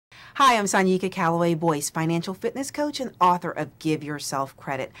Hi, I'm Sanyika Calloway Boyce, financial fitness coach and author of Give Yourself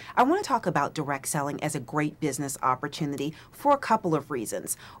Credit. I want to talk about direct selling as a great business opportunity for a couple of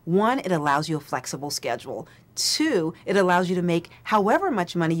reasons. One, it allows you a flexible schedule. Two, it allows you to make however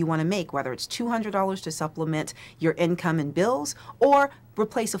much money you want to make, whether it's $200 to supplement your income and bills or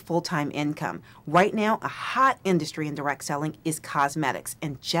replace a full-time income. Right now, a hot industry in direct selling is cosmetics,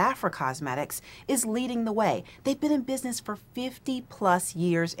 and Jafra Cosmetics is leading the way. They've been in business for 50 plus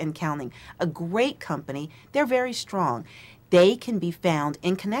years and counting. A great company. They're very strong. They can be found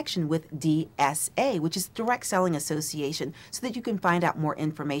in connection with DSA, which is Direct Selling Association, so that you can find out more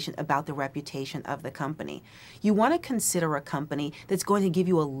information about the reputation of the company. You want to consider a company that's going to give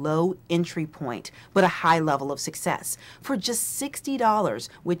you a low entry point, but a high level of success. For just $60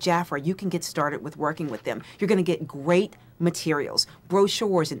 with Jafra, you can get started with working with them. You're going to get great materials,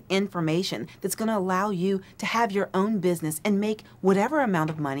 brochures, and information that's going to allow you to have your own business and make whatever amount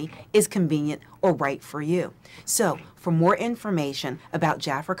of money is convenient or right for you. So, for more information about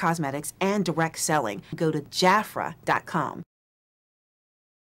Jafra Cosmetics and direct selling, go to jafra.com.